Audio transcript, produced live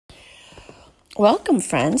Welcome,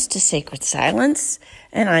 friends, to Sacred Silence,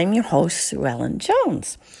 and I'm your host, Sue Ellen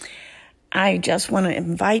Jones. I just want to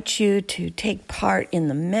invite you to take part in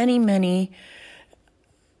the many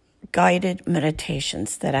guided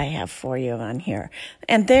meditations that I have for you on here,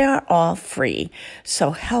 and they are all free, so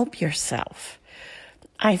help yourself.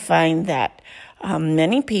 I find that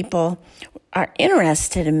many people are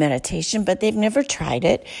interested in meditation, but they've never tried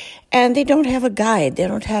it, and they don't have a guide. They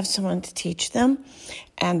don't have someone to teach them,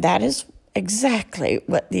 and that is exactly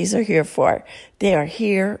what these are here for. They are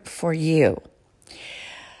here for you.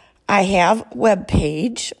 I have a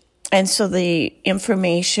webpage, and so the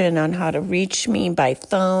information on how to reach me by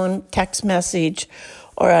phone, text message,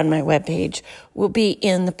 or on my webpage will be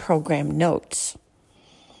in the program notes.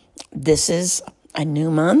 This is a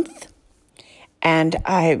new month, and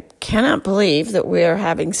I cannot believe that we are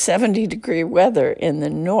having 70-degree weather in the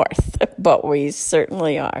north, but we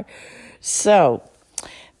certainly are. So,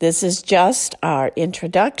 this is just our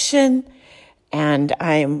introduction, and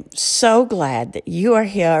I am so glad that you are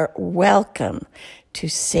here. Welcome to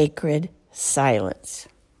Sacred Silence.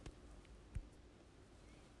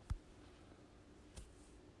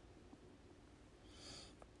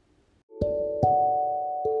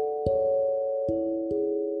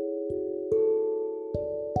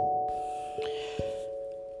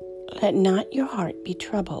 Let not your heart be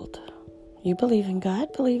troubled. You believe in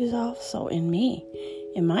God, believe also in me.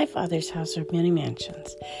 In my Father's house are many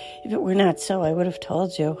mansions. If it were not so, I would have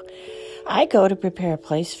told you. I go to prepare a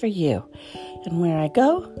place for you. And where I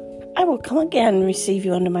go, I will come again and receive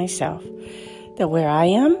you unto myself, that where I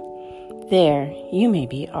am, there you may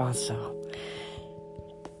be also.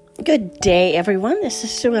 Good day, everyone. This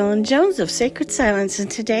is Sue Ellen Jones of Sacred Silence,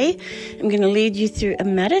 and today I'm going to lead you through a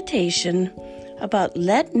meditation about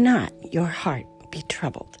let not your heart be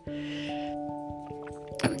troubled.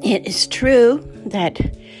 It is true that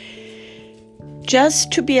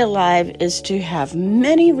just to be alive is to have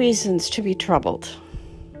many reasons to be troubled.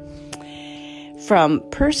 From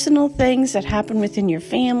personal things that happen within your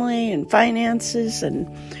family and finances and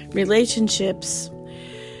relationships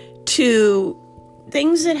to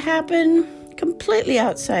things that happen completely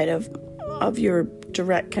outside of your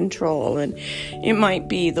direct control. And it might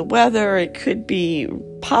be the weather, it could be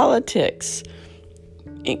politics,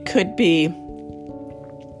 it could be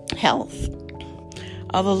health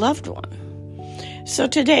of a loved one. So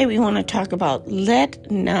today we want to talk about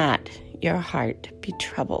let not your heart be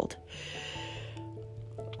troubled.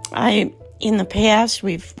 In the past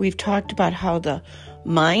we've talked about how the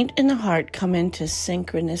mind and the heart come into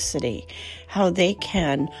synchronicity, how they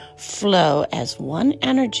can flow as one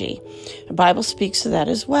energy. The Bible speaks of that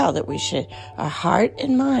as well, that we should, our heart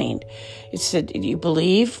and mind. It said you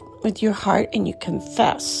believe with your heart and you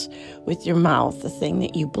confess with your mouth the thing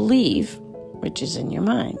that you believe, which is in your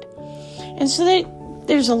mind. And so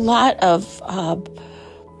there's a lot of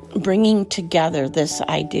bringing together this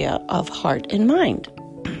idea of heart and mind.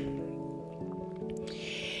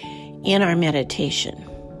 In our meditation,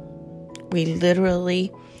 we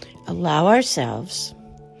literally allow ourselves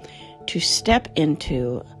to step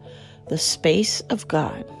into the space of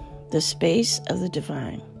God, the space of the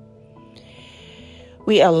divine.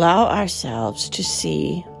 We allow ourselves to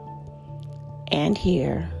see and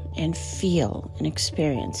hear and feel and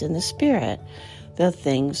experience in the spirit the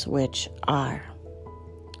things which are.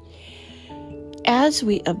 As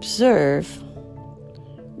we observe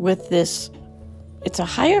with this, it's a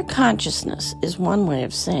higher consciousness is one way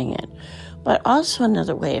of saying it, but also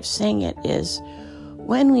another way of saying it is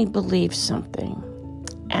when we believe something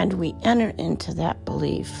and we enter into that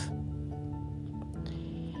belief,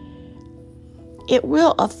 it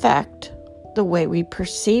will affect the way we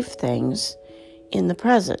perceive things in the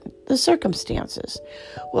present. The circumstances.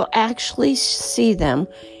 We'll actually see them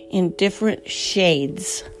in different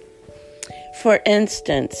shades. For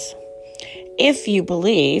instance, if you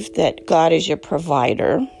believe that God is your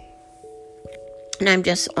provider, and I'm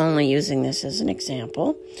just only using this as an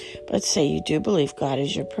example, but say you do believe God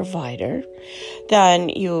is your provider, then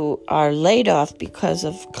you are laid off because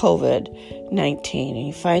of COVID-19 and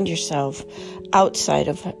you find yourself outside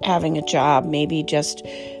of having a job, maybe just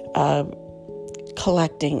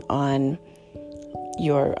collecting on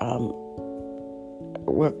your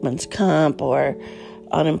workman's comp or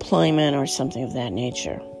unemployment or something of that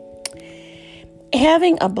nature.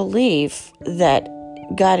 Having a belief that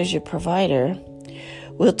God is your provider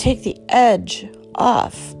will take the edge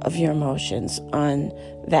off of your emotions on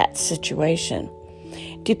that situation,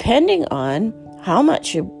 depending on how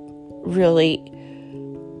much you really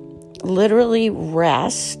literally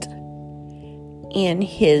rest in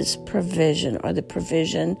His provision or the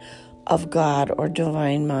provision of God or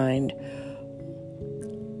divine mind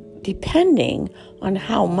depending on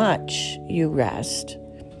how much you rest,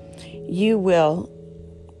 you will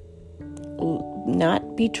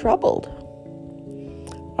not be troubled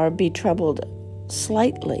or be troubled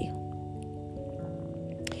slightly.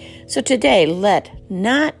 So today, let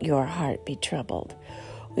not your heart be troubled.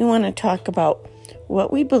 We want to talk about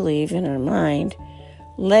what we believe in our mind,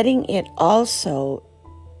 letting it also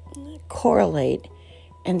correlate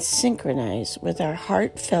and synchronize with our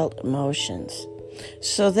heartfelt emotions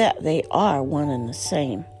so that they are one and the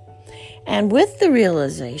same. And with the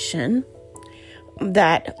realization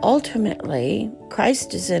that ultimately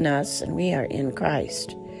Christ is in us and we are in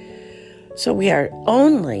Christ. So we are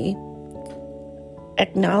only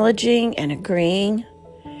acknowledging and agreeing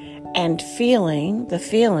and feeling the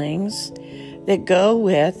feelings that go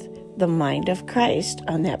with the mind of Christ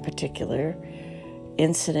on that particular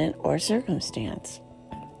incident or circumstance.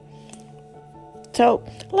 So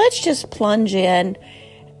let's just plunge in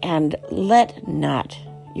and let not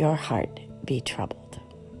your heart be troubled.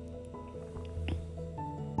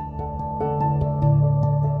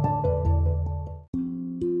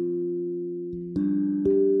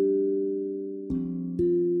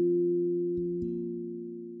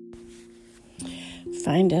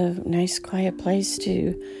 Find a nice quiet place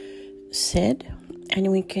to sit,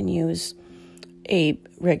 and we can use a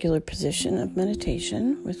regular position of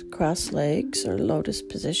meditation with crossed legs or lotus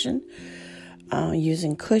position,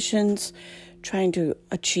 using cushions, trying to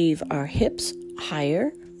achieve our hips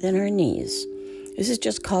higher than our knees. This is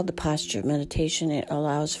just called the posture of meditation. It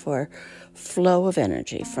allows for flow of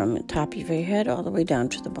energy from the top of your head all the way down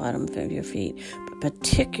to the bottom of your feet, but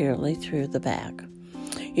particularly through the back.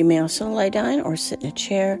 You may also lie down or sit in a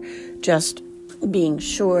chair, just being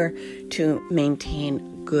sure to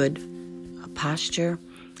maintain good posture,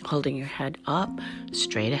 holding your head up,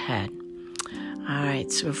 straight ahead. All right,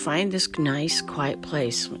 so find this nice, quiet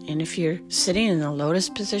place. And if you're sitting in a lotus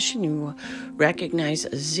position, you will recognize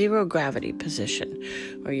a zero gravity position,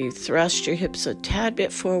 where you thrust your hips a tad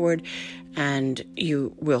bit forward, and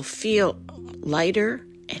you will feel lighter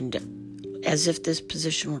and as if this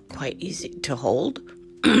position were quite easy to hold.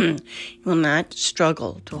 You will not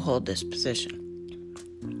struggle to hold this position.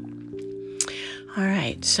 All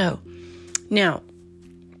right, so now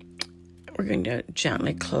we're going to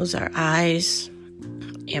gently close our eyes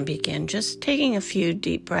and begin just taking a few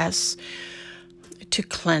deep breaths to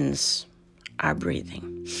cleanse our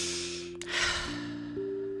breathing.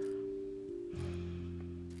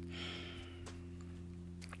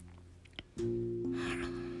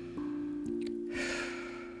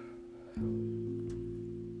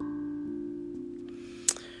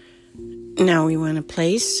 Now we want to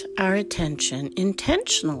place our attention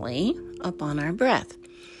intentionally upon our breath.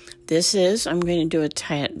 This is, I'm going to do a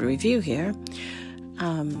tight review here,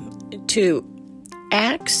 to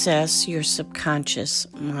access your subconscious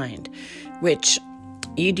mind, which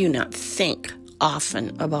you do not think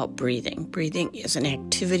often about breathing. Breathing is an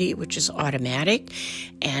activity which is automatic,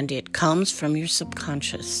 and it comes from your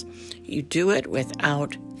subconscious. You do it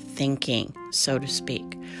without thinking, so to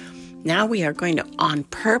speak. Now we are going to, on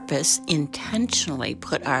purpose, intentionally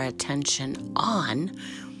put our attention on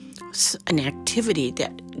an activity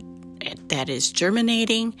that is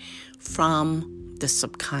germinating from the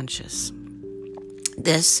subconscious.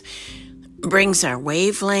 This brings our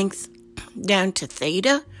wavelength down to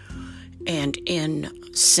theta, and in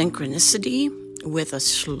synchronicity with a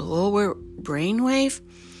slower brainwave,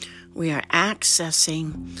 we are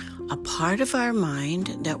accessing a part of our mind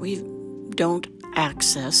that we don't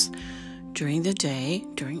access during the day,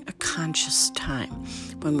 during a conscious time.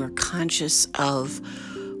 When we're conscious of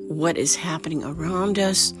what is happening around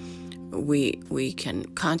us, we can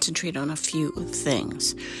concentrate on a few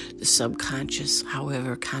things. The subconscious,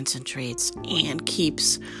 however, concentrates and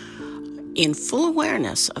keeps in full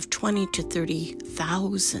awareness of 20 to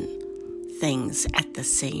 30,000 things at the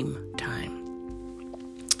same time.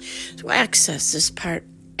 So access this part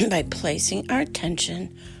by placing our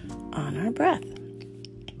attention on our breath.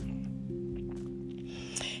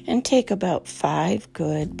 And take about 5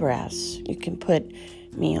 good breaths. You can put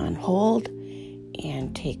me on hold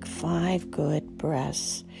and take 5 good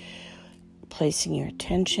breaths, placing your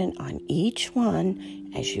attention on each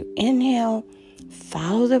one. As you inhale,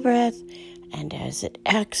 follow the breath, and as it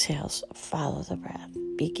exhales, follow the breath.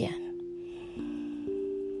 Begin.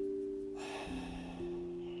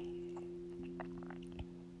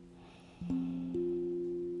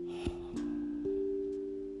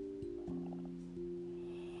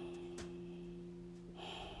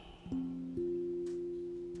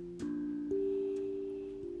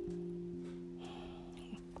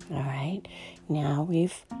 All right, now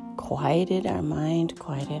we've quieted our mind,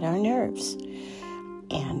 quieted our nerves.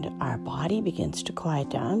 And our body begins to quiet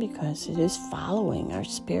down because it is following our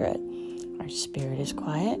spirit. Our spirit is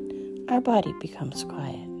quiet, our body becomes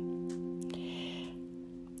quiet.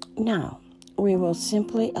 Now, we will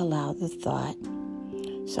simply allow the thought,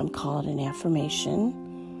 some call it an affirmation,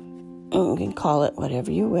 you can call it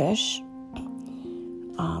whatever you wish.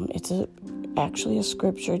 It's actually a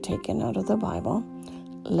scripture taken out of the Bible.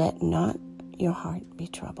 Let not your heart be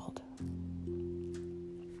troubled.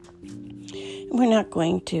 We're not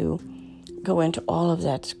going to go into all of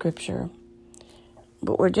that scripture,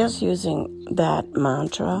 but we're just using that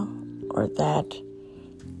mantra or that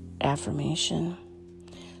affirmation.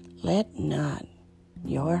 Let not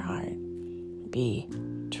your heart be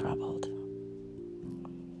troubled.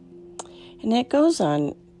 And it goes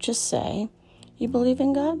on, just say, you believe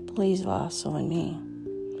in God? Believe also in me.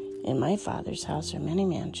 In my Father's house are many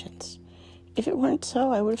mansions. If it weren't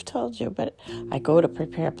so, I would have told you, but I go to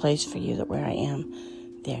prepare a place for you, that where I am,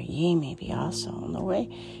 there ye may be also. And the way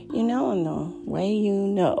you know, and the way you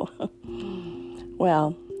know.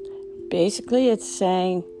 Well, basically it's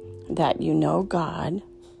saying that you know God,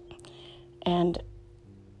 and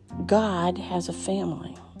God has a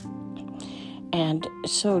family. And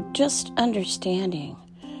so just understanding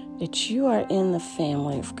that you are in the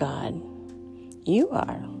family of God. You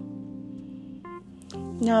are.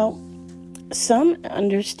 Now, some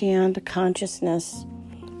understand consciousness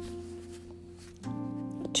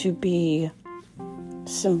to be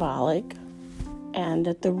symbolic, and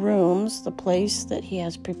that the rooms, the place that he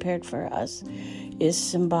has prepared for us, is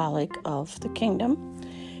symbolic of the kingdom.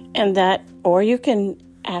 And that, or you can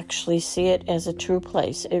actually see it as a true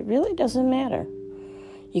place. It really doesn't matter.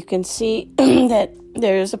 You can see that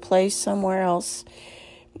there is a place somewhere else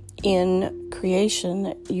in creation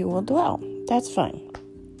that you will dwell. That's fine.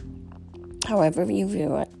 However you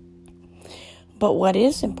view it. But what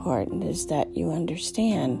is important is that you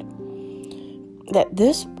understand that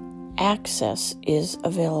this access is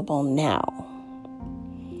available now.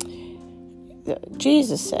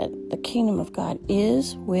 Jesus said the kingdom of God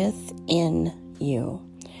is within you.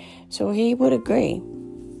 So he would agree.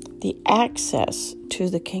 The access to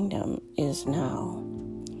the kingdom is now.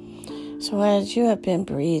 So as you have been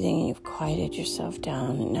breathing, you've quieted yourself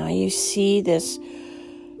down, and now you see this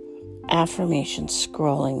affirmation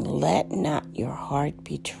scrolling, let not your heart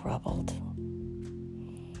be troubled.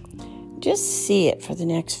 Just see it for the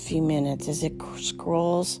next few minutes as it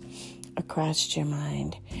scrolls across your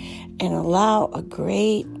mind, and allow a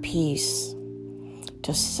great peace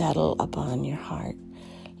to settle upon your heart.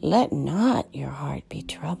 Let not your heart be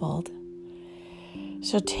troubled.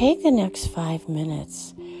 So take the next 5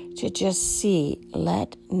 minutes to just see,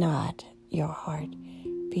 let not your heart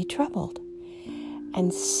be troubled.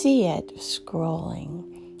 And see it scrolling,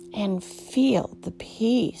 and feel the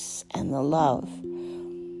peace and the love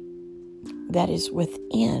that is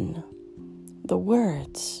within the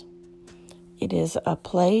words. It is a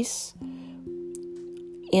place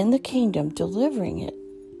in the kingdom delivering it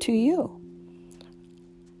to you.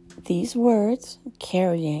 These words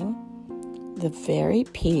carrying the very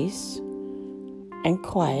peace and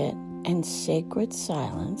quiet and sacred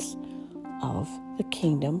silence of the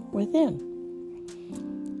kingdom within.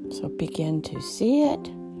 So begin to see it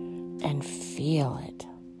and feel it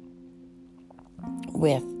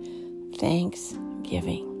with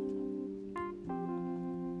thanksgiving.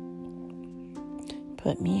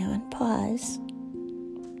 Put me on pause.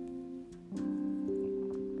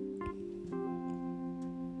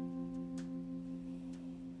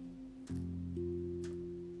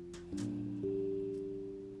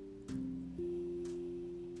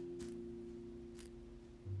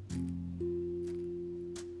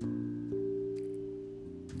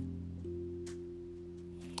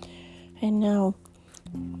 And now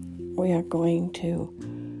we are going to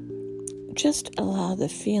just allow the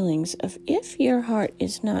feelings of, if your heart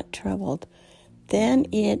is not troubled, then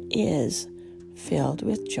it is filled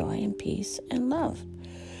with joy and peace and love.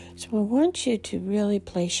 So I want you to really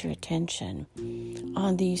place your attention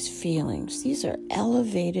on these feelings. These are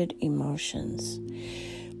elevated emotions.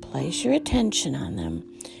 Place your attention on them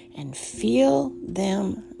and feel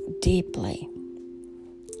them deeply.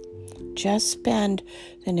 Just spend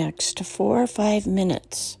the next 4 or 5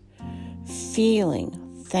 minutes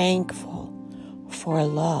feeling thankful for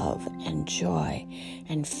love and joy,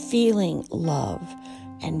 and feeling love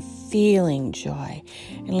and feeling joy.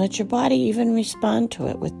 And let your body even respond to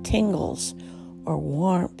it with tingles or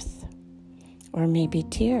warmth or maybe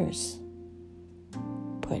tears.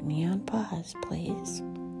 Put me on pause, please.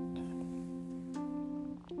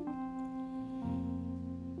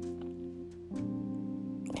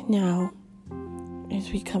 Now,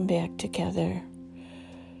 as we come back together,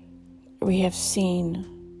 we have seen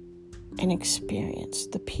and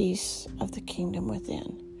experienced the peace of the kingdom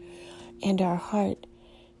within, and our heart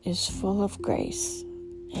is full of grace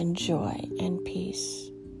and joy and peace.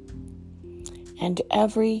 And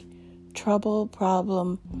every trouble,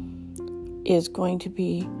 problem is going to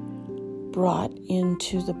be brought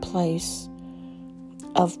into the place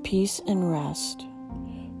of peace and rest,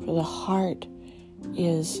 for the heart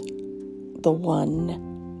is the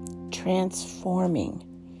one transforming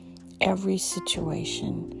every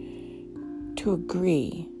situation to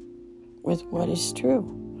agree with what is true.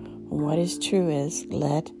 And what is true is,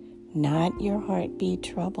 let not your heart be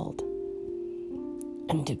troubled,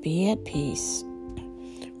 and to be at peace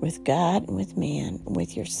with God and with man, and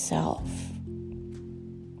with yourself,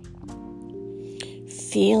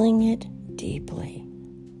 feeling it deeply,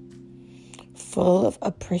 full of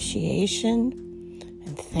appreciation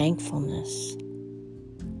and thankfulness.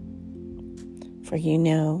 For you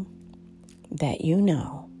know that you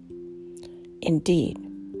know, indeed,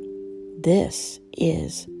 this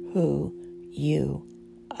is who you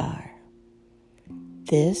are.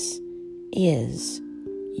 This is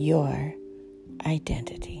your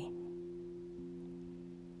identity.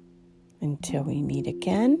 Until we meet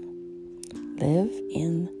again, live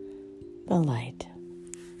in the light.